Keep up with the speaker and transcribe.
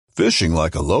Fishing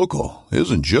like a local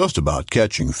isn't just about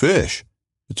catching fish.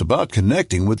 It's about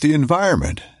connecting with the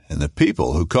environment and the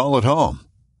people who call it home.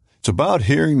 It's about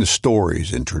hearing the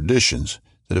stories and traditions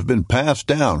that have been passed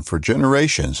down for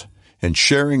generations and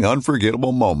sharing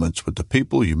unforgettable moments with the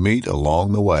people you meet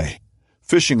along the way.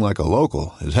 Fishing like a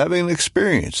local is having an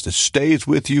experience that stays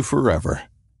with you forever.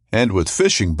 And with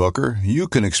Fishing Booker, you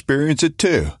can experience it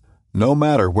too, no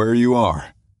matter where you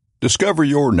are. Discover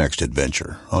your next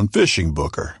adventure on Fishing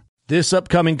Booker. This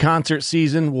upcoming concert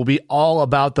season will be all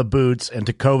about the boots, and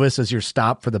Tecovas is your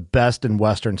stop for the best in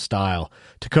Western style.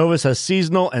 Tecovas has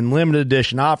seasonal and limited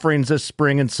edition offerings this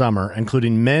spring and summer,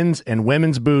 including men's and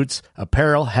women's boots,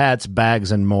 apparel, hats,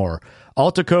 bags, and more.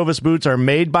 All Tecovas boots are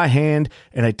made by hand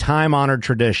in a time-honored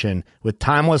tradition with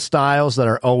timeless styles that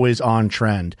are always on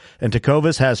trend. And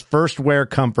Tecovas has first wear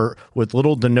comfort with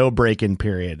little to no break-in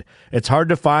period. It's hard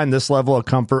to find this level of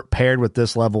comfort paired with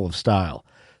this level of style.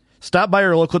 Stop by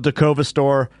your local Tecovas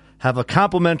store, have a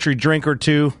complimentary drink or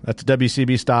two, that's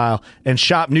WCB style, and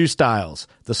shop new styles.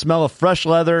 The smell of fresh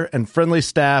leather and friendly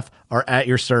staff are at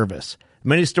your service.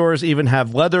 Many stores even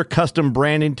have leather custom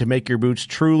branding to make your boots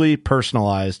truly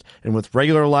personalized. And with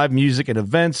regular live music and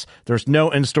events, there's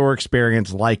no in-store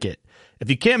experience like it.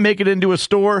 If you can't make it into a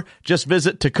store, just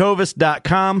visit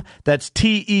tecovas.com. That's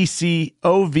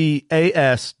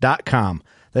TECOVAS.com.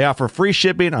 They offer free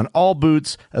shipping on all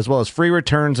boots, as well as free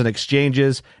returns and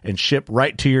exchanges, and ship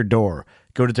right to your door.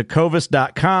 Go to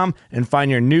tecovas.com and find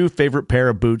your new favorite pair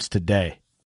of boots today.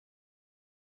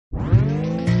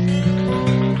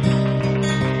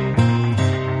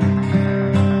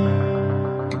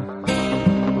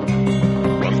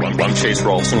 I'm Chase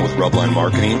Rolfson with Rubline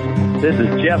Marketing. This is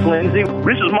Jeff Lindsay.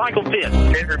 This is Michael Fitz.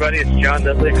 Hey, everybody, it's John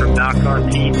Dudley from Knock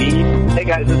On TV. Hey,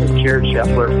 guys, this is Jared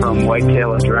Scheffler from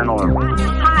Whitetail Adrenaline.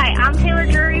 Hi, I'm Taylor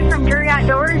Drury from Drury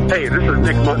Outdoors. Hey, this is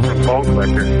Nick Munt from Bone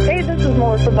Collector. Hey, this is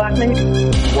Melissa Buckman.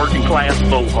 Working Class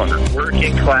Bow Hunter.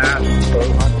 Working Class Bow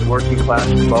Hunter. Working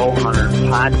Class Bow Hunter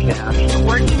Podcast.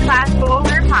 Working Class Bow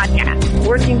Hunter Podcast.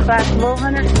 Working Class Bow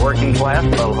Hunter. Working Class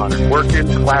Bow Hunter. Working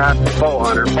Class Bow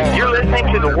Hunter. You're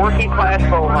listening to the Working Class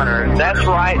Bow Hunter. That's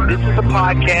right. This is a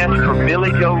podcast for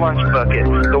Billy Joe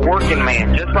Lunchbucket, the working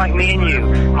man, just like me and you.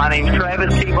 My name's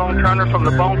Travis T-Bone Turner from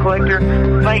the Bone Collector.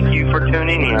 Thank you for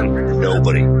tuning in.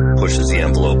 Nobody pushes the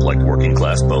envelope like Working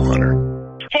Class Bow Hunter.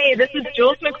 Hey, this is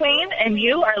Jules McQueen, and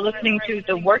you are listening to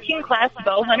the Working Class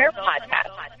Bow Hunter Podcast.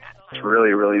 It's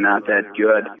really, really not that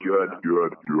good. Working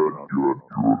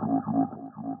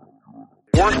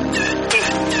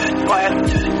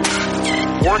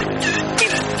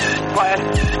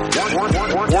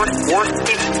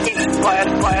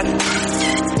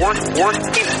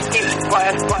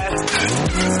Class.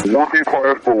 Working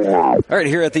Class. All right,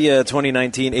 here at the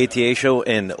 2019 ATA show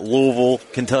in Louisville,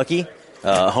 Kentucky,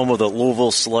 home of the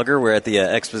Louisville Slugger. We're at the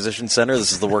Exposition Center.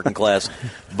 This is the Working Class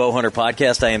Bow Hunter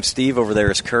Podcast. I am Steve. Over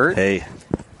there is Kurt. Hey.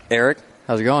 Eric.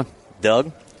 How's it going?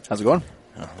 Doug. How's it going?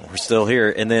 We're still here.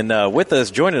 And then with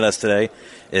us, joining us today,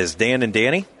 is Dan and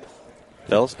Danny.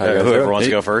 Fellas, whoever wants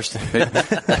to go first.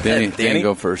 Danny,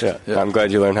 go first. Yeah. I'm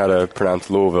glad you learned how to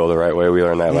pronounce Louisville the right way. We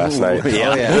learned that last night.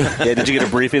 Yeah. Did you get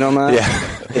a briefing on that? Yeah.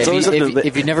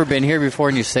 If you've never been here before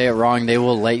and you say it wrong, they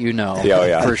will let you know.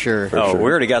 Yeah. For sure. We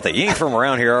already got that. You ain't from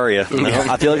around here, are you?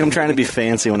 I feel like I'm trying to be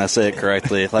fancy when I say it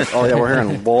correctly. Like, oh, yeah, we're here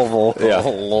in Louisville.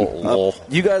 Yeah.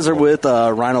 You guys are with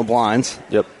Rhino Blinds.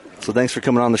 Yep. So thanks for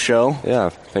coming on the show. Yeah,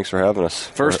 thanks for having us.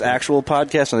 First actual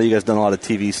podcast. I know you guys done a lot of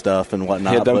TV stuff and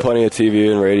whatnot. Yeah, done plenty of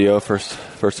TV and radio.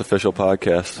 First official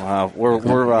podcast. Wow, we're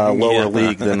lower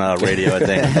league than radio, I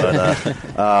think.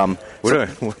 But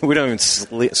we don't even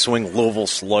swing Louisville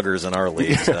Sluggers in our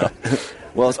league. So.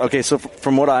 Well, okay, so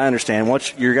from what I understand,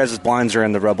 your guys' blinds are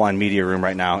in the Rubline Media Room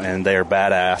right now, and they are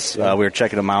badass. We were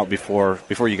checking them out before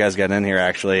you guys got in here,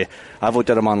 actually. I've looked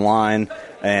at them online,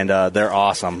 and they're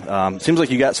awesome. Seems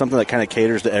like you got something that kind of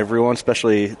caters to everyone,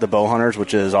 especially the bow hunters,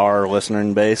 which is our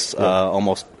listening base.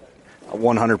 Almost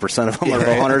 100% of them are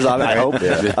bow hunters, I hope.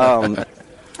 Yeah.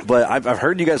 But I've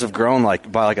heard you guys have grown by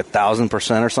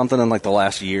 1,000% or something in the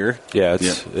last year. Yeah,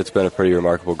 it's been a pretty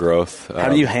remarkable growth. How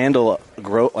do you handle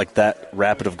growth like that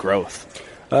rapid of growth?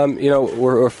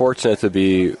 We're fortunate to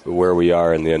be where we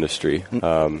are in the industry.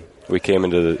 We came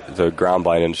into the ground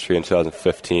blind industry in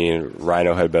 2015.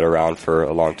 Rhino had been around for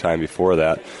a long time before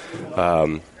that.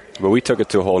 But we took it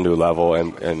to a whole new level,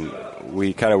 and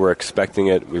we kind of were expecting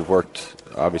it. We've worked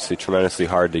obviously tremendously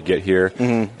hard to get here,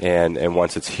 and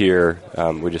once it's here,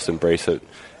 we just embrace it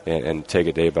and take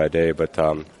it day by day. But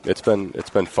it's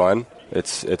been fun.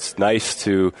 It's nice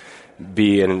to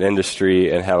be in an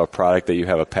industry and have a product that you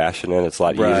have a passion in, it's a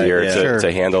lot easier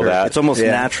to handle that. It's almost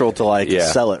natural to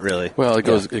sell it, really. Well, it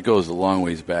goes a long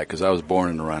ways back because I was born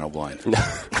in the rhino blind.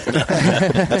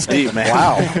 That's deep, man.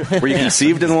 Wow. Were you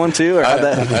conceived in one too? Or I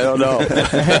don't know.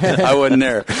 I wasn't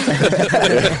there.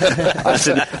 I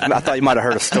thought you might have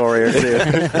heard a story or two.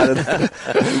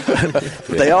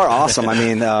 They are awesome. I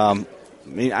mean,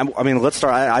 let's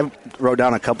start. I wrote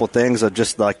down a couple things of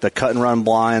just like the cut and run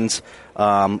blinds,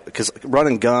 because run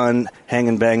and gun, hang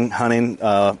and bang hunting,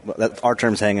 our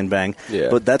term's hang and bang,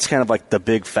 but that's kind of like the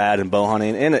big fad in bow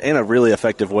hunting and a really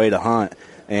effective way to hunt.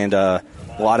 And a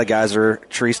lot of guys are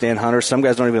tree stand hunters. Some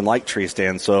guys don't even like tree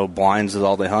stands, so blinds is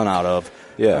all they hunt out of.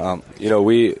 Yeah,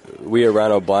 we at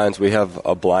Rhino Blinds, we have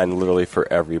a blind literally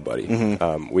for everybody.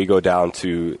 Mm-hmm. We go down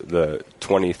to the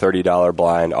 $20, $30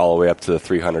 blind all the way up to the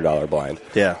 $300 blind.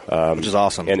 Yeah, which is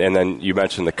awesome. And then you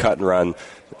mentioned the cut and run.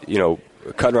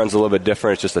 Cut and run's a little bit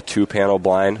different. It's just a 2-panel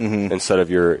blind instead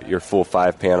of your full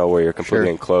 5-panel where you're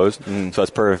completely enclosed. So it's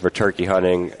perfect for turkey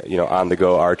hunting, on the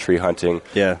go archery hunting.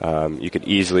 Yeah. You could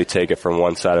easily take it from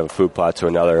one side of a food plot to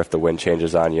another if the wind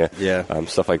changes on you. Yeah.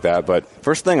 Stuff like that. But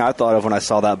first thing I thought of when I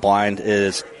saw that blind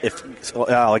is if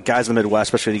like guys in the Midwest,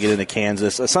 especially when you get into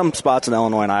Kansas, some spots in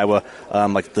Illinois and Iowa,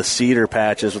 like the cedar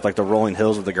patches with like the rolling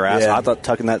hills with the grass. I thought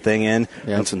tucking that thing in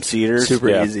and some cedars, super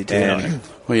easy too.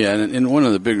 Well, yeah, and one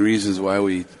of the big reasons why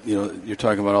we, you're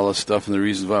talking about all this stuff, and the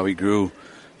reasons why we grew,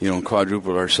 and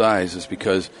quadrupled our size is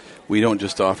because we don't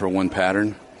just offer one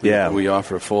pattern. We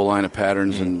offer a full line of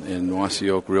patterns in Mossy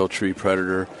Oak, Realtree,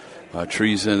 Predator,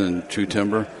 Treason, and True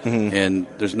Timber. And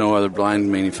there's no other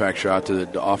blind manufacturer out there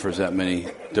that offers that many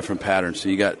different patterns. So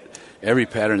you got every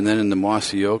pattern. And then in the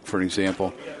Mossy Oak, for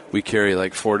example, we carry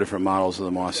like 4 different models of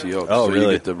the Mossy Oak. Oh, so really?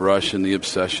 You get the Rush and the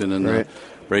Obsession and the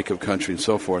Breakup Country and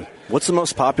so forth. What's the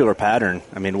most popular pattern?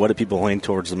 I mean, what do people lean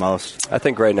towards the most? I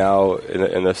think right now,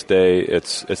 in this day,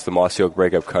 it's the Mossy Oak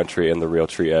Breakup Country and the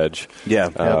Realtree Edge. Yeah.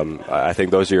 I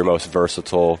think those are your most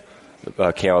versatile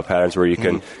camo patterns where you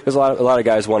can, because a lot of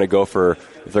guys want to go for,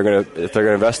 if they're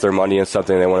gonna invest their money in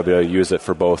something, they want to be able to use it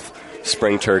for both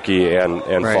spring turkey and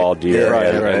fall deer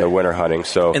and the winter hunting.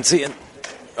 So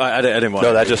I didn't want.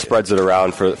 No, that just spreads it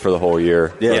around for the whole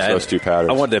year. Those 2 patterns.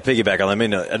 I wanted to piggyback on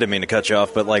that. I didn't mean to cut you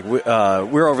off, but like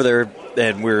we're over there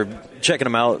and we're checking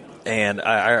them out. And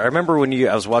I remember when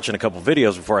I was watching a couple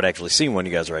videos before I'd actually seen one.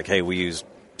 You guys were like, "Hey, we use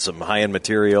some high-end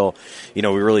material. We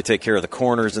really take care of the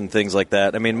corners and things like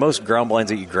that." I mean, most ground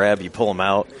blinds that you grab, you pull them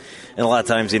out. And a lot of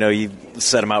times, you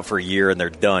set them out for a year and they're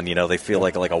done. They feel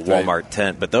like a Walmart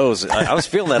tent. But those, I was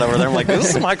feeling that over there. I'm like, this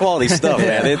is some high quality stuff,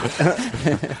 man.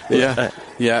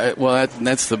 Well,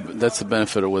 that's the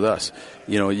benefit with us.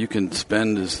 You can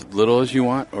spend as little as you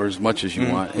want or as much as you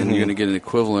want, and you're going to get an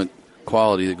equivalent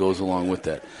quality that goes along with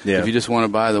that. Yeah. If you just want to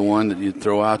buy the one that you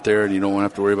throw out there and you don't want to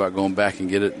have to worry about going back and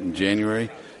get it in January,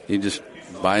 you just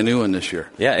buy a new one this year.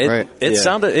 Yeah,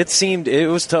 it seemed it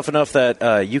was tough enough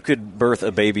that you could birth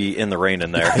a baby in the rain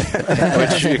in there.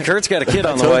 Which Kurt's got a kid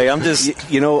on the way. I'm just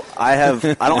I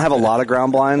don't have a lot of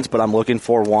ground blinds, but I'm looking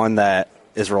for one that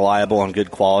is reliable and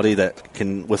good quality that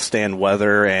can withstand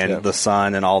weather and the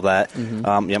sun and all that.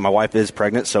 My wife is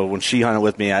pregnant, so when she hunted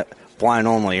with me, blind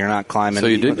only. You're not climbing. So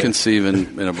you did conceive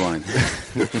in a blind.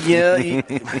 Yeah,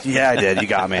 I did. You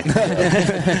got me.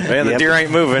 Man, the deer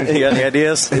ain't moving. You got any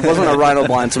ideas? It wasn't a rhino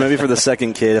blind, so maybe for the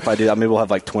second kid, if I do, maybe we'll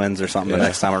have like twins or something the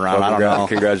next time around. Well, I don't know.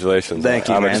 Congratulations. Thank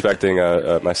you, I'm man. expecting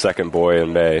my second boy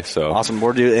in May. So awesome.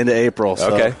 We're due into April.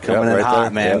 So coming in right hot, there.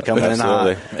 man. Yeah, coming in hot.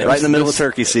 Right in the middle of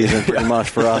turkey season, pretty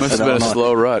much for us. Must have been a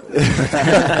slow rut.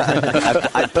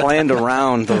 I planned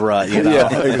around the rut.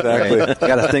 Yeah, exactly.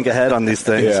 Got to think ahead on these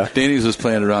things. Yeah. Danny's was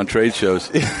planned around trade shows.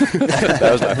 That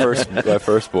was my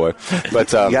first boy.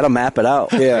 But you got to map it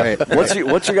out. Yeah. What's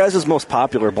your guys' most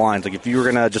popular blinds? Like if you were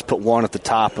gonna just put one at the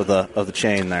top of the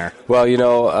chain there. Well,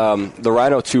 the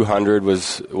Rhino 200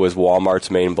 was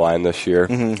Walmart's main blind this year.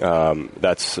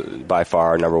 That's by far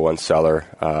our number one seller.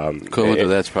 Equivalent to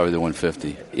that's probably the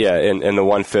 150. Yeah, and the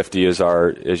 150 is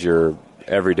your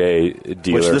everyday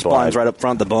dealer. Which this blind's right up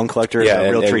front, the Bone Collector. Yeah,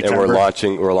 and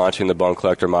we're launching the Bone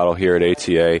Collector model here at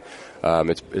ATA.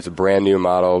 It's a brand new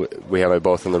model. We have it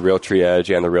both on the Realtree Edge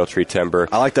and the Realtree Timber.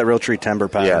 I like that Realtree Timber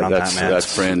pattern on that, man.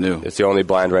 That's brand new. It's the only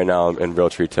blind right now in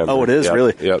Realtree Timber. Oh, it is?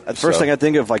 Really? Yep. The first thing I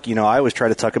think of, I always try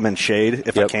to tuck them in shade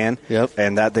if I can. Yep.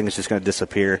 And that thing is just going to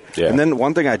disappear. Yeah. And then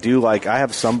one thing I do like, I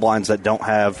have some blinds that don't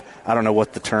have, I don't know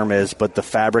what the term is, but the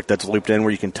fabric that's looped in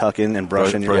where you can tuck in and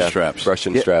brush in your straps. Brush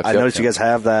in straps. I noticed you guys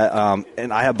have that.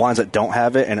 And I have blinds that don't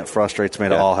have it, and it frustrates me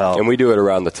to all hell. And we do it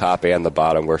around the top and the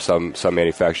bottom, where some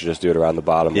manufacturers just do it around the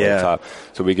bottom or the top.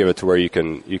 So we give it to where you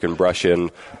can brush in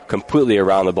completely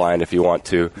around the blind if you want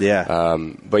to. Yeah.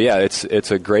 But yeah,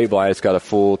 it's a great blind. It's got a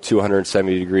full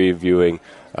 270-degree viewing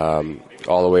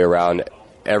all the way around.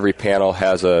 Every panel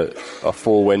has a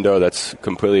full window that's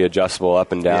completely adjustable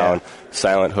up and down,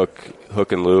 silent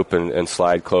hook and loop and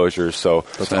slide closures. So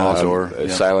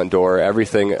silent door.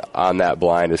 Everything on that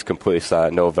blind is completely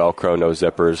silent. No Velcro, no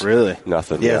zippers. Really?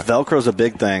 Nothing. Yeah, Velcro's a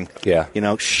big thing. Yeah.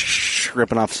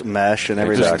 Ripping off some mesh and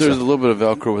everything. There's a little bit of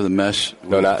Velcro with a mesh.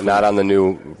 No, not on the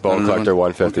new Bone Collector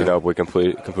 150. Okay. No, we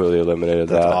completely eliminated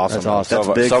that. That's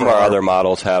awesome. Some of our other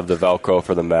models have the Velcro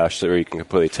for the mesh, so you can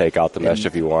completely take out the mesh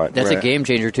if you want. That's a game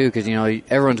changer too, because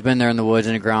everyone's been there in the woods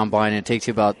in a ground blind, and it takes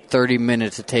you about 30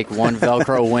 minutes to take one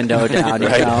Velcro window down.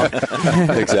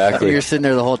 Exactly. You're sitting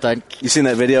there the whole time. You seen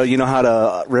that video? You know how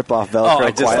to rip off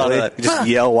Velcro quietly? You just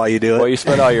yell while you do it. Well, you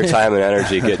spend all your time and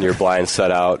energy getting your blind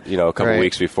set out, a couple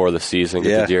weeks before the season,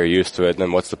 get the deer used to it, and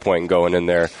then what's the point in going in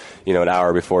there, an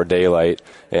hour before daylight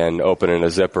and opening a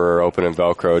zipper or opening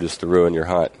Velcro just to ruin your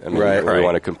hunt? I mean, we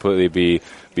want to completely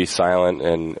be silent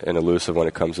and elusive when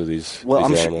it comes to these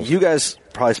I'm animals. sure you guys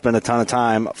probably spend a ton of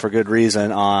time, for good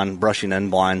reason, on brushing in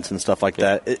blinds and stuff like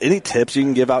that. Any tips you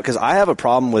can give out? Because I have a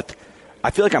problem with,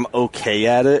 I feel like I'm okay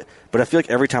at it, but I feel like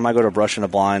every time I go to brush in a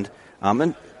blind,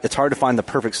 and it's hard to find the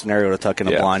perfect scenario to tuck in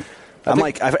a blind.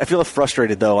 I feel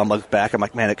frustrated, though. I'm like back. I'm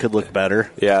like, man, it could look better.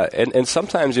 Yeah, and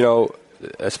sometimes,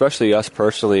 especially us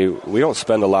personally, we don't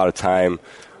spend a lot of time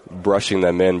brushing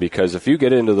them in, because if you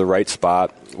get into the right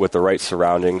spot with the right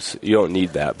surroundings, you don't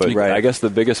need that. But I guess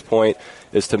the biggest point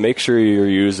is to make sure you're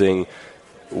using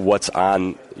what's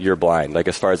on your blind, like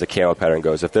as far as the camo pattern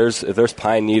goes. If there's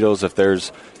pine needles, if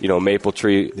there's maple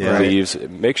tree leaves,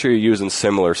 make sure you're using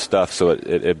similar stuff so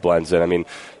it blends in. I mean,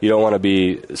 you don't want to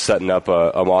be setting up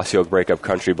a mossy oak breakup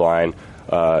country blind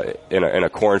in a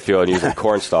cornfield and using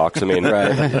corn stalks. I mean,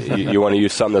 you want to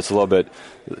use something that's a little bit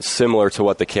similar to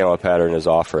what the camo pattern is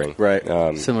offering. Right.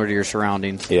 Similar to your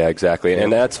surroundings. Yeah, exactly.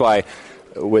 And that's why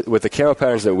with the camo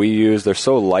patterns that we use, they're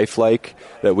so lifelike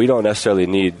that we don't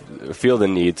necessarily feel the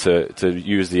need to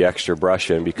use the extra brush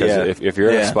in, because if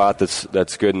you're in a spot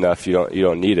that's good enough, you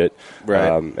don't need it.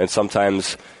 Right. And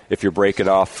sometimes if you're breaking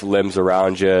off limbs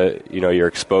around you, you're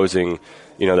exposing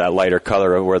that lighter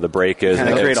color of where the break is. Kind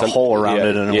of create a hole around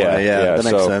it in a way. Yeah, that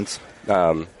makes sense.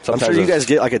 I'm sure you guys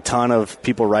get like a ton of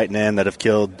people writing in that have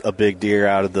killed a big deer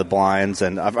out of the blinds,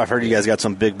 and I've heard you guys got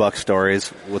some big buck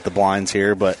stories with the blinds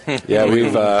here. But yeah,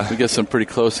 we get some pretty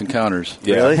close encounters.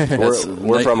 Yeah. Really?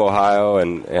 We're from Ohio,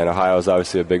 and Ohio is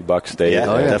obviously a big buck state. Yeah,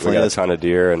 definitely. We got a ton of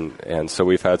deer, and so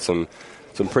we've had some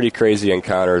pretty crazy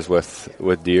encounters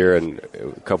with deer, and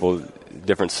a couple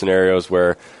different scenarios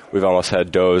where we've almost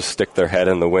had does stick their head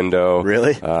in the window.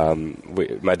 Really?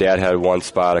 My dad had one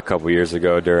spot a couple years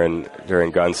ago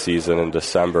during gun season in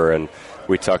December, and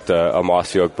we tucked a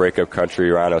mossy oak breakup country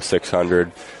Rhino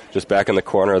 600 just back in the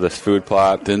corner of this food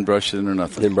plot. Didn't brush it in or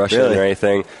nothing. Didn't brush it in or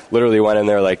anything. Literally went in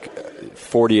there like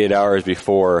 48 hours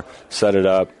before, set it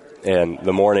up. And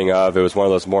the morning of, it was one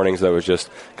of those mornings that was just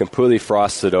completely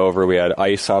frosted over. We had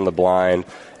ice on the blind,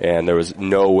 and there was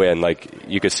no wind. Like,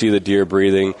 you could see the deer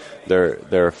breathing.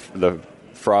 The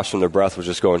frost from their breath was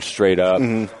just going straight up.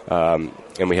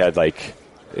 Mm-hmm. And we had,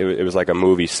 it was like a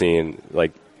movie scene,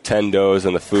 like 10 does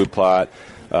in the food plot.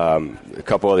 A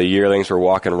couple of the yearlings were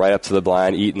walking right up to the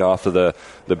blind, eating off of the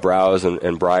browse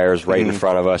and briars right in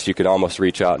front of us. You could almost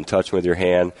reach out and touch them with your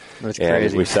hand. That's and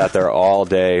crazy. We sat there all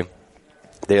day,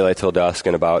 daylight till dusk,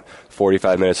 and about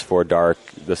 45 minutes before dark,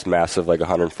 this massive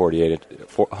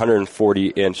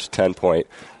 140-inch 10-point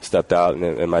stepped out,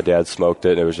 and my dad smoked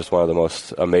it, and it was just one of the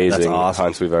most amazing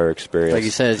hunts we've ever experienced. Like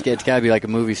you said, it's got to be like a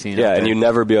movie scene. Yeah, and you'd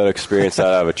never be able to experience that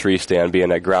out of a tree stand,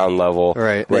 being at ground level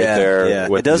there.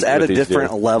 Yeah. It does add a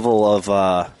different level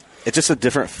of... it's just a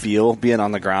different feel being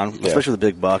on the ground, especially with the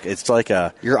big buck. It's like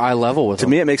you're eye level with them.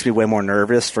 To me, it makes me way more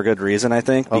nervous for good reason, I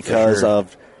think, because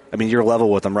of... I mean, you're level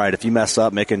with them, right? If you mess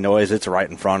up making noise, it's right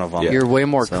in front of them. You're way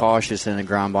more cautious in a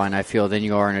ground blind, I feel, than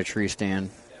you are in a tree stand.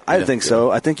 I think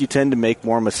so. I think you tend to make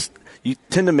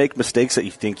mistakes that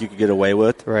you think you could get away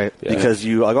with, right? Because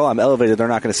you like, I'm elevated, they're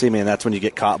not going to see me, and that's when you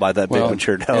get caught by that big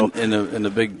mature doe. And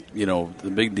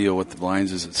the big deal with the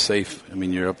blinds is it's safe. I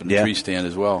mean, you're up in the tree stand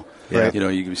as well. Yeah.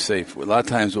 You can be safe. A lot of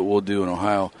times, what we'll do in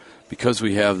Ohio, because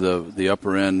we have the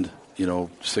upper end,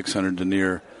 600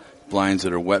 denier blinds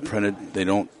that are wet printed, they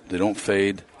don't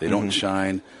fade, they don't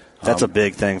shine. That's a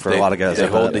big thing for a lot of guys. They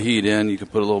hold the heat in. You can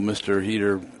put a little Mr.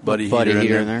 Heater, buddy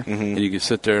heater in there. And you can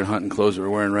sit there and hunt in clothes that we're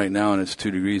wearing right now, and it's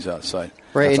 2 degrees outside.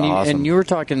 Right, That's awesome. And you were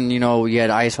talking, you had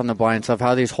ice on the blind and stuff.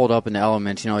 How do these hold up in the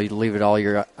elements? You leave it all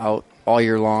year out. all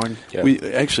year long? Yeah. We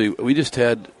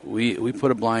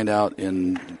put a blind out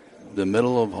in the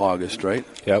middle of August, right?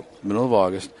 Yep. Middle of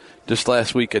August. Just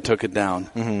last week I took it down.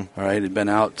 Mm-hmm. All right, it had been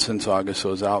out since August, so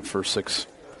it was out for it's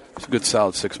a good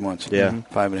solid 6 months. Yeah.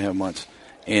 5.5 months.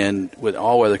 And with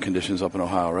all weather conditions up in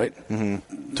Ohio, right?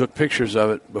 Mm-hmm. Took pictures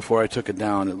of it before I took it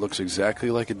down. It looks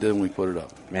exactly like it did when we put it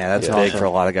up. Man, that's big for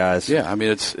a lot of guys. Yeah, I mean,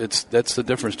 that's the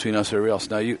difference between us and everybody else.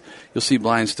 Now, you'll see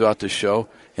blinds throughout this show,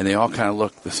 and they all kind of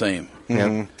look the same.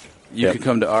 Mm-hmm. You could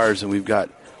come to ours, and we've got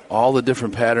all the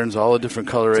different patterns, all the different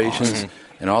colorations,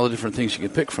 and all the different things you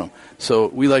can pick from. So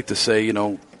we like to say,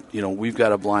 we've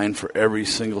got a blind for every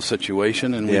single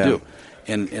situation, and we do.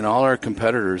 And all our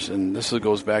competitors, and this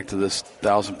goes back to this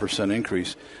 1,000%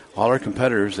 increase, all our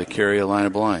competitors, they carry a line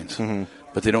of blinds. Mm-hmm.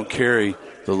 But they don't carry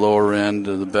the lower end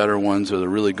or the better ones or the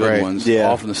really good ones,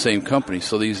 all from the same company.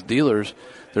 So these dealers,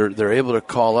 they're able to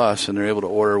call us, and they're able to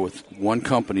order with one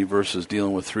company versus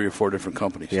dealing with 3 or 4 different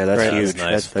companies. Yeah, that's huge. That's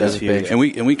nice. That's huge. And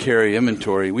we carry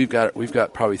inventory. We've got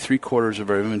probably 3/4 of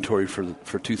our inventory for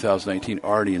 2019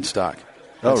 already in stock.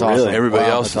 That's really? Awesome. Everybody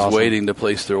else is waiting to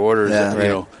place their orders.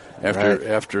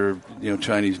 After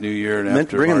Chinese New Year and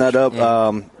after bringing March. that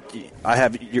up. I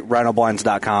have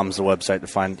rhinoblinds.com is the website to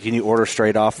find. Can you order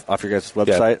straight off your guys'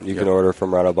 website? Yeah, you can order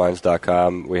from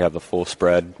rhinoblinds.com. We have the full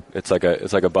spread. It's like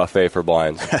a buffet for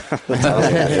blinds. Do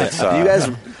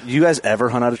you guys ever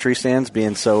hunt out of tree stands,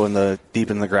 being so deep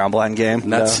in the ground blind game?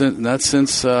 Not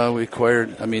since we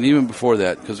acquired. I mean, even before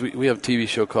that, because we have a TV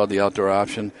show called The Outdoor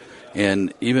Option,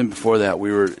 and even before that,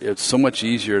 it's so much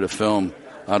easier to film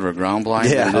out of a ground blind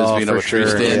than it is being a tree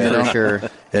stand. For sure.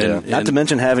 And not to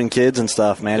mention having kids and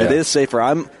stuff, man. It is safer.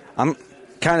 I'm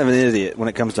kind of an idiot when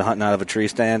it comes to hunting out of a tree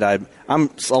stand. I'm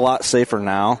a lot safer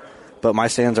now, but my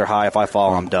stands are high. If I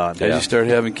fall, I'm done. As you start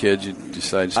having kids, you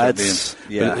decide to start being.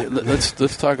 Yeah.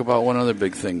 Let's talk about one other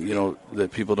big thing.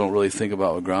 That people don't really think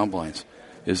about with ground blinds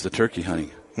is the turkey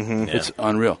hunting. Mm-hmm. Yeah. It's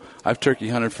unreal. I've turkey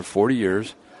hunted for 40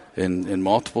 years in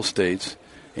multiple states.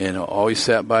 And always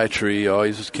sat by a tree,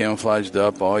 always was camouflaged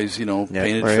up, always,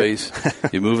 painted face.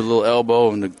 You move a little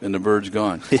elbow and the bird's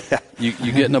gone. Yeah. You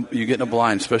get in a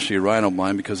blind, especially a rhino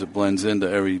blind, because it blends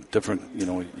into every different,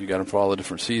 you got them for all the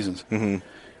different seasons. Mm-hmm.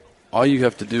 All you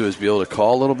have to do is be able to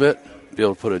call a little bit, be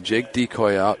able to put a Jake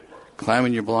decoy out, climb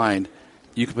in your blind.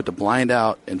 You can put the blind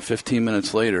out, and 15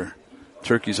 minutes later,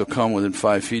 turkeys will come within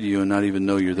 5 feet of you and not even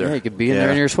know you're there. Yeah, you could be in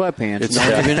there in your sweatpants.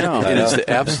 No one even know. And it's the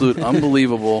absolute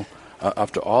unbelievable.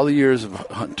 After all the years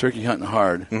of turkey hunting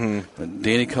hard, when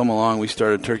Danny come along, we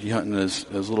started turkey hunting as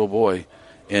a little boy,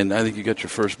 and I think you got your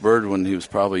first bird when he was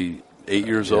probably 8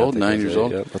 years old, 9 years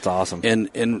old. Yep. That's awesome.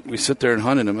 And we sit there and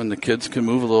hunted him, and the kids can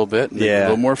move a little bit, and they're a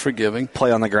little more forgiving.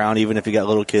 Play on the ground, even if you got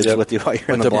little kids with you while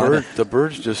you're in the blind. The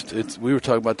birds just, we were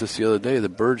talking about this the other day, the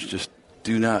birds just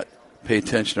do not pay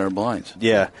attention to our blinds.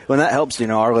 Yeah. Well, that helps.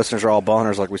 Our listeners are all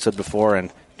boners, like we said before,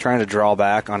 and trying to draw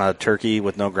back on a turkey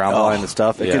with no ground blind and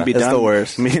stuff. It can be done. It's the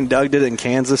worst. Me and Doug did it in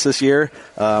Kansas this year.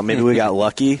 Maybe we got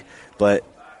lucky, but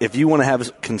if you want to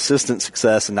have consistent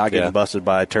success and not getting busted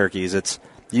by turkeys,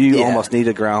 you almost need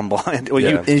a ground blind. Well,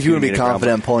 if you want to be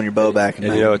confident pulling your bow back.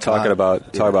 And talking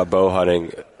about bow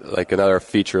hunting, like another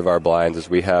feature of our blinds is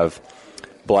we have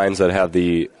blinds that have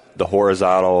the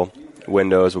horizontal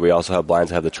windows, but we also have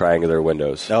blinds that have the triangular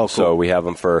windows. Oh, cool. So we have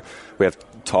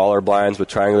taller blinds with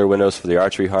triangular windows for the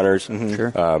archery hunters. Mm-hmm.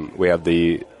 Sure. We have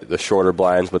the shorter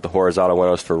blinds with the horizontal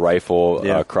windows for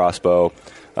rifle, crossbow.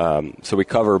 So we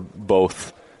cover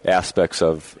both aspects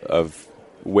of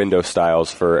window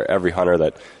styles for every hunter.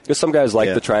 Because some guys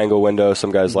like the triangle window,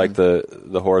 some guys like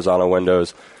the horizontal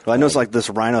windows. Well, I know it's like this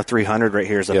Rhino 300 right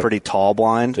here is a pretty tall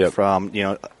blind. From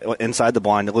inside the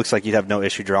blind, it looks like you'd have no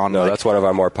issue drawing. No, that's one of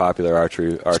our more popular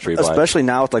archery blinds. Especially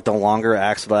now with the longer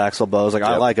axle to axle bows.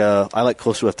 I like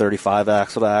close to a 35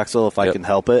 axle to axle if I can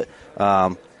help it.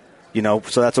 So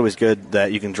that's always good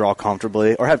that you can draw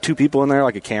comfortably or have two people in there,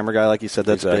 like a camera guy, like you said.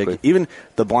 That's big. Even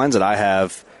the blinds that I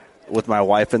have with my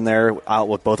wife in there, out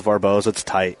with both of our bows, it's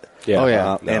tight.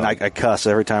 Yeah. And I cuss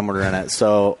every time we're in it.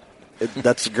 So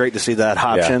that's great to see that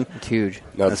option. It's huge.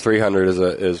 No, the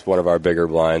 300 is one of our bigger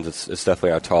blinds. It's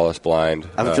definitely our tallest blind.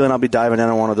 I have a feeling I'll be diving in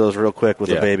on one of those real quick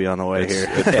with a baby on the way here.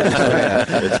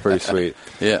 It's pretty sweet.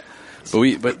 Yeah.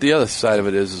 But the other side of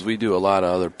it is we do a lot of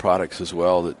other products as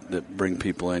well that bring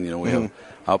people in. We have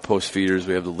outpost feeders.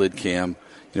 We have the lid cam.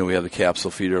 We have the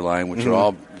capsule feeder line, which are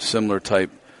all similar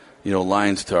type,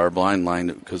 lines to our blind line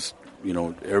because,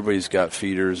 everybody's got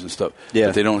feeders and stuff. Yeah.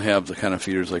 But they don't have the kind of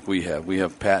feeders like we have. We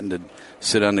have patented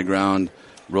sit on the ground,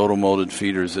 roto-molded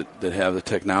feeders that have the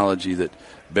technology that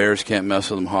bears can't mess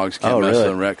with them, hogs can't mess with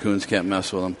them, raccoons can't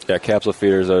mess with them. Yeah, capsule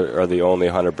feeders are the only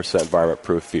 100%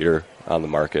 environment-proof feeder on the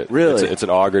market. Really? It's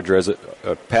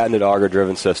a patented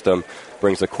auger-driven system,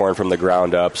 brings the corn from the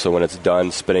ground up, so when it's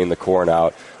done spinning the corn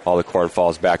out, all the corn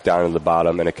falls back down to the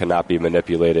bottom, and it cannot be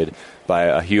manipulated by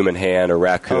a human hand or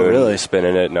raccoon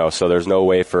spinning it. No, so there's no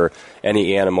way for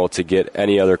any animal to get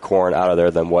any other corn out of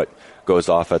there than what goes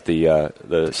off at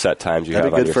the set times you have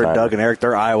on your timer. That'd be good for Doug and Eric.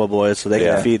 They're Iowa boys, so they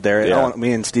can feed there. Yeah.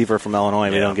 Me and Steve are from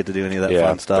Illinois. We don't get to do any of that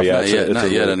fun stuff. Not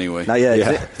yet, anyway. Not yet.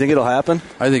 You think it'll happen?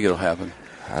 I think it'll happen.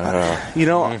 I don't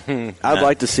know. I'd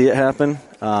like to see it happen.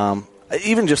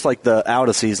 Even just like the out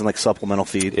of season, like supplemental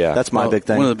feed. Yeah. That's my big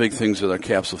thing. One of the big things with our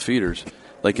capsule feeders,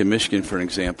 like in Michigan, for an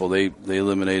example, they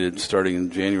eliminated, starting in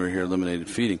January here, eliminated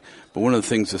feeding. But one of the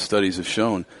things the studies have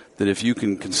shown, that if you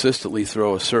can consistently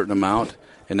throw a certain amount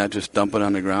and not just dump it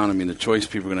on the ground, I mean, the choice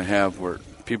people are going to have where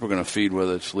people are going to feed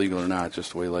whether it's legal or not,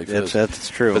 just the way life is. That's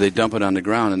true. But they dump it on the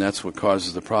ground, and that's what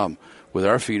causes the problem. With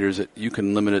our feeders, you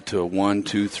can limit it to 1,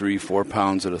 2, 3, 4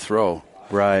 pounds at a throw.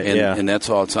 Right, and that's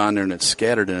all it's on there, and it's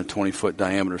scattered in a 20-foot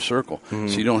diameter circle. Mm-hmm.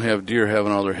 So you don't have deer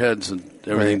having all their heads and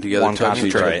everything together. One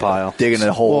concentrated pile. Digging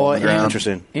a hole in the ground.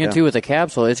 Interesting. And too, with the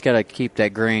capsule, it's got to keep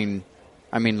that grain,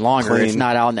 longer. Clean. It's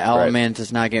not out in the elements.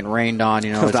 It's not getting rained on.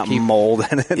 It's not mold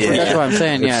in it. Yeah. That's what I'm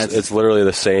saying. Yeah, it's literally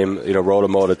the same.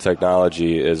 Rotomolded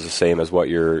technology is the same as what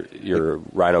your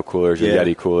Rhino coolers, your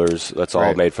Yeti coolers. That's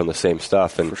all made from the same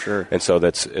stuff. And for sure. And so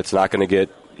it's not going to get.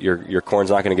 Your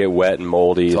corn's not going to get wet and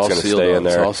moldy. It's going to stay in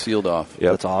there. It's all sealed off.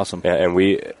 Yep. That's awesome. And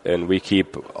we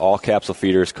keep all capsule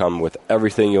feeders come with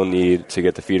everything you'll need to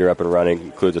get the feeder up and running.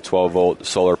 Includes a 12-volt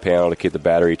solar panel to keep the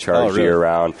battery charged year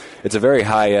round. It's a very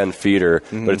high-end feeder,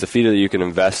 but it's a feeder that you can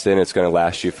invest in. It's going to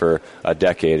last you for a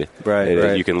decade.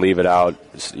 Right. You can leave it out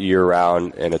year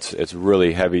round, and it's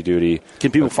really heavy duty.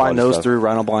 Can people find those through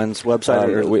Rhino Blind's website?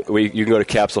 You can go to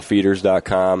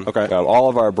capsulefeeders.com. Okay. All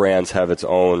of our brands have its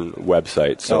own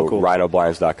website. So cool.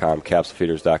 rhinoblinds.com,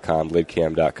 capsulefeeders.com,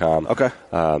 lidcam.com. Okay.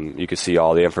 You can see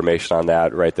all the information on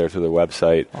that right there through the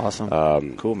website.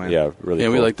 Awesome. Cool, man. Yeah, really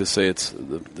cool. We like to say it's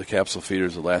the capsule feeder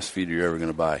is the last feeder you're ever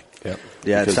going to buy. Yep.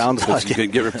 Yeah, it sounds like you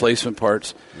can get replacement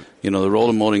parts. The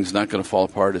roller molding is not going to fall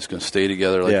apart. It's going to stay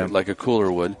together like a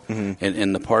cooler would. Mm-hmm.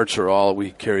 And the parts are all,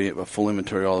 we carry a full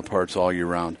inventory of all the parts all year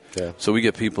round. Yeah. So we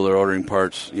get people that are ordering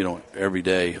parts, every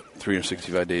day,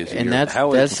 365 days a year. And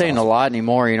that's saying a lot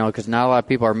anymore, because not a lot of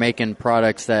people are making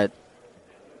products that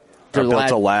are built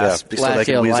to last, so they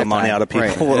can lose the money out of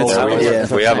people. Right.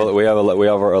 We have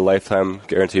a lifetime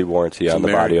guaranteed warranty on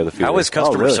the body of the feeder. How is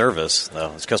customer service,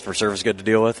 though? Is customer service good to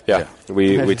deal with? Yeah.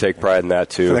 We take pride in that,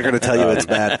 too. They're going to tell you it's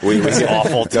bad. It's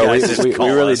awful. We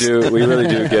really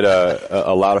do get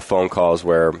a lot of phone calls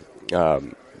where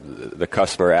the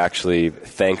customer actually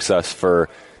thanks us for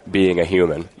being a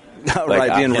human.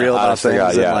 Being real about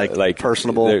things and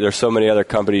personable. There's so many other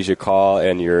companies you call,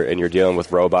 and you're dealing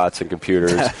with robots and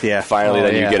computers.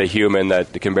 Finally, you get a human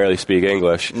that can barely speak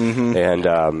English, and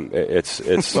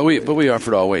it's. But we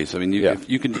offer it all ways.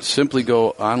 You can simply go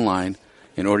online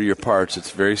and order your parts. It's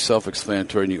very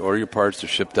self-explanatory, and you order your parts. They're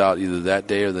shipped out either that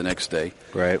day or the next day.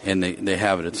 Right. And they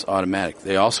have it. It's automatic.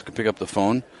 They also can pick up the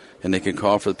phone, and they can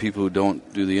call for the people who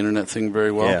don't do the internet thing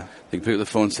very well. Yeah. They can pick up the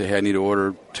phone and say, hey, I need to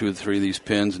order 2 or 3 of these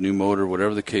pins, a new motor,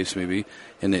 whatever the case may be,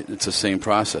 and it's the same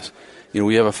process.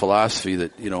 We have a philosophy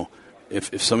that,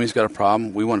 if somebody's got a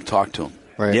problem, we want to talk to them.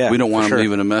 Right. Yeah, we don't want them sure.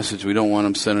 leaving a message. We don't want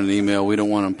them sending an email. We don't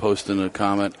want them posting a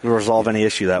comment. We resolve any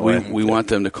issue that way. We want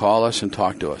them to call us and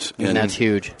talk to us. And that's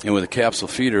huge. And with a capsule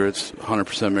feeder, it's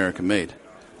 100% American made.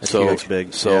 That's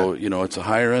big. So, it's a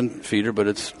higher-end feeder, but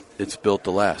it's built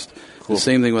to last. Cool. The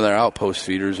same thing with our outpost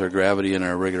feeders, our Gravity and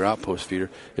our regular outpost feeder.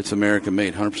 It's American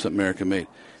made, 100% American made.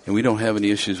 And we don't have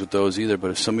any issues with those either, but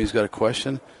if somebody's got a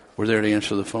question, we're there to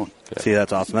answer the phone. Yeah. See,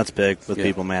 that's awesome. That's big with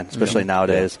people, man, especially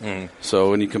nowadays. Yeah. Mm. So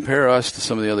when you compare us to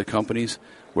some of the other companies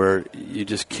where you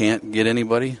just can't get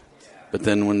anybody, but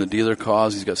then when the dealer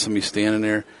calls, he's got somebody standing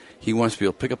there, he wants to be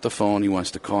able to pick up the phone, he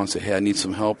wants to call and say, hey, I need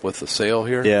some help with the sale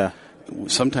here. Yeah.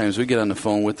 Sometimes we get on the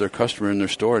phone with their customer in their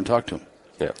store and talk to them.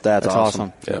 Yeah. That's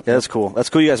awesome. Yeah, that's cool.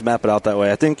 That's cool you guys map it out that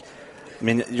way. I think,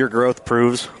 your growth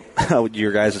proves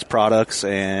your guys' products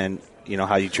and,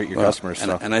 how you treat your customers.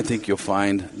 And I think you'll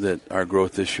find that our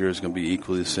growth this year is going to be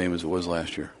equally the same as it was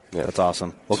last year. Yeah, that's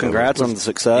awesome. Well, congrats on the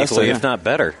success. Equally, if not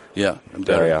better. Yeah,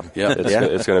 better. Yeah.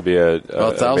 It's going to be a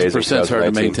 1,000% is hard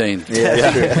to maintain.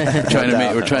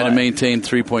 Yeah. We're trying to maintain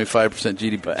 3.5%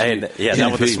 GDP.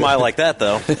 Not with a smile like that,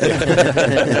 though.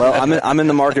 Well, I'm in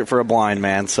the market for a blind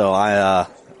man, so I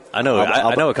know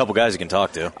a couple guys you can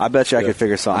talk to. I bet you I could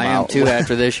figure something out. I am too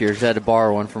after this year. Just had to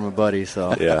borrow one from a buddy.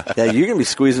 So yeah, you're gonna be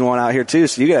squeezing one out here too.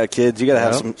 So you got kids. You got to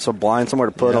have some blind somewhere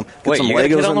to put them. Get some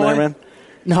Legos in there, man.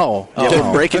 No.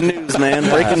 Yeah, breaking news, man.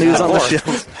 Breaking news on the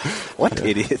show. What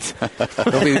idiots.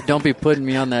 Don't be putting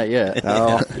me on that yet.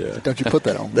 Oh. Yeah. Don't you put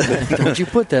that on. Don't you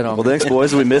put that on. Well, thanks,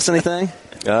 boys. Did we miss anything?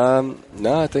 No,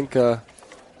 I think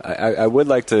I would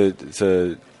like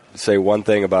to say one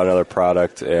thing about another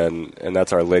product, and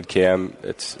that's our lid cam.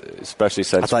 It's especially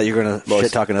since I thought you were going to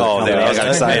shit talking to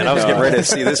I was getting ready to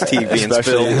see this tea being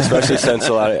spilled. Especially since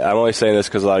a lot I'm only saying this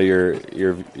because a lot of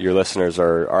your listeners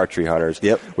are archery hunters.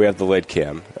 Yep. We have the lid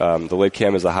cam. The lid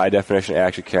cam is a high definition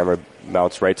action camera,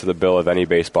 mounts right to the bill of any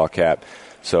baseball cap.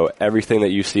 So everything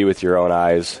that you see with your own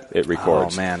eyes, it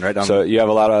records. Oh man, right on. So you have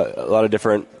a lot of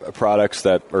different products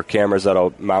or cameras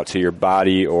that'll mount to your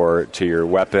body or to your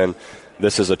weapon.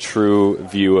 This is a true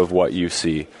view of what you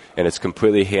see, and it's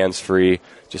completely hands-free.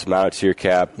 Just mount it to your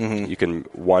cap. Mm-hmm. You can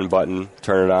one button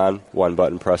turn it on, one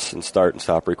button press and start and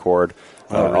stop record.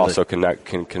 Really? Also can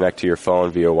connect to your phone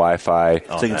via Wi-Fi.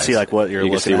 So you can see like what you're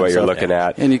looking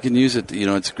at. And you can use it.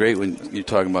 It's great when you're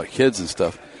talking about kids and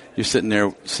stuff. You're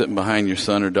sitting behind your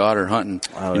son or daughter hunting.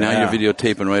 Now you're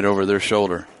videotaping right over their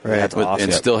shoulder. Right. That's awesome.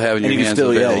 And still having your hands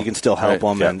available. You can still help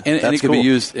them. And it can be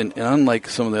used, and unlike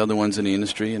some of the other ones in the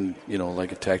industry, and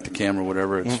like a Tacticam or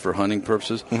whatever, it's for hunting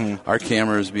purposes. Mm-hmm. Our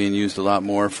camera is being used a lot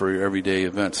more for your everyday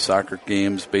events, soccer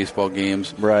games, baseball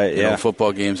games,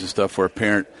 football games and stuff, where a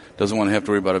parent doesn't want to have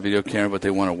to worry about a video camera, but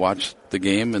they want to watch the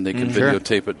game, and they can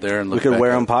videotape it there and look. We could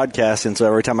wear them podcasting, so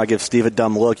every time I give Steve a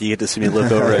dumb look, you get to see me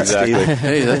look over at Steve.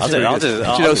 Hey,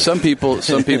 that's some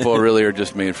people really are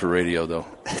just made for radio, though.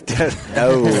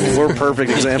 No, we're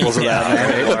perfect examples of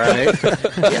that. All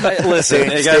right. Listen,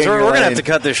 hey guys, we're going to have to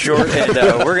cut this short,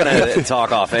 and we're going to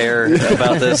talk off air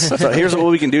about this. So here's what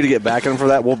we can do to get back at him for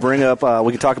that. We'll bring up,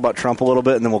 we can talk about Trump a little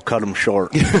bit, and then we'll cut him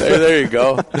short. There you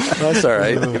go. That's all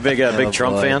right. You big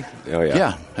Trump fan? Oh, yeah.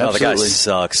 Yeah, absolutely. Oh, the guy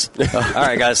sucks. All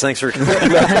right, guys, thanks for. You're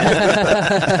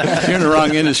in the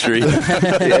wrong industry.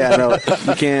 Yeah, no,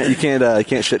 you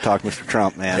can't shit talk Mr.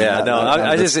 Trump, man. Yeah,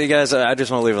 I just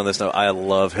want to leave on this note. I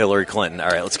love Hillary Clinton. All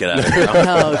right, let's get out of here.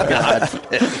 Oh God,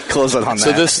 close it on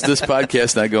that. So this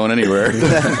podcast's not going anywhere.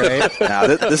 No,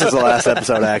 this is the last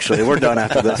episode. Actually, we're done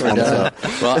after this one. So.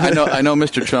 Well, I know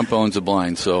Mr. Trump owns a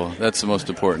blind, so that's the most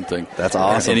important thing. That's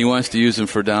awesome. And he wants to use them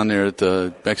for down there at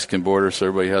the Mexican border, so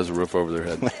everybody has a roof over their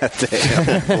head.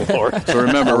 Lord. So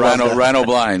remember, Rhino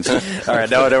blinds. All right,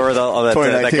 now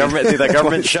that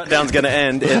government shutdown's going to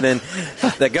end, and then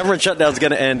that government shutdown's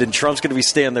going to end, and Trump's going to be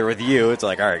standing there with you. It's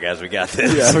like, all right, guys, we got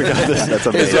this. Yeah, we got this. That's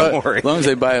amazing. Don't worry. As long as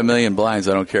they buy 1 million blinds,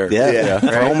 I don't care. Yeah.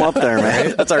 Throw them up there,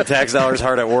 man. That's our tax dollars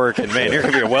hard at work, and man, you're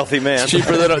going to be a wealthy man. It's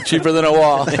cheaper than a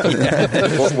wall.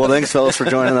 Well, thanks, fellas, for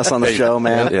joining us on the show,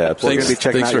 man. Yeah, we're going to be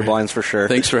checking out your blinds for sure.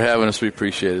 Thanks for having us. We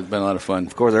appreciate it. It's been a lot of fun.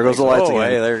 Of course, there goes the lights again.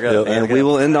 Hey, there you go. And we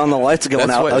will end on the lights going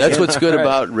out. That's what's good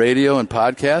about radio and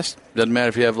podcast. Doesn't matter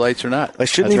if you have lights or not. I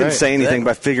shouldn't even say anything, but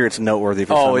I figure it's noteworthy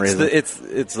for some reason.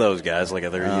 It's those guys. Like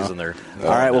they're using their. All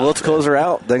right, well, let's close her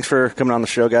out. Thanks for coming on the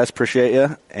show, guys. Appreciate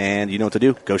you. And you know what to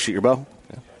do. Go shoot your bow.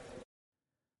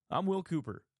 I'm Will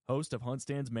Cooper, host of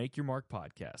HuntStand's Make Your Mark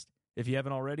podcast. If you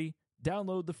haven't already,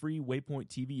 download the free Waypoint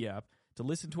TV app to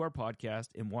listen to our podcast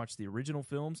and watch the original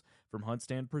films from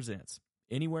HuntStand Presents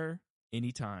anywhere,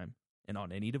 anytime, and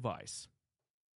on any device.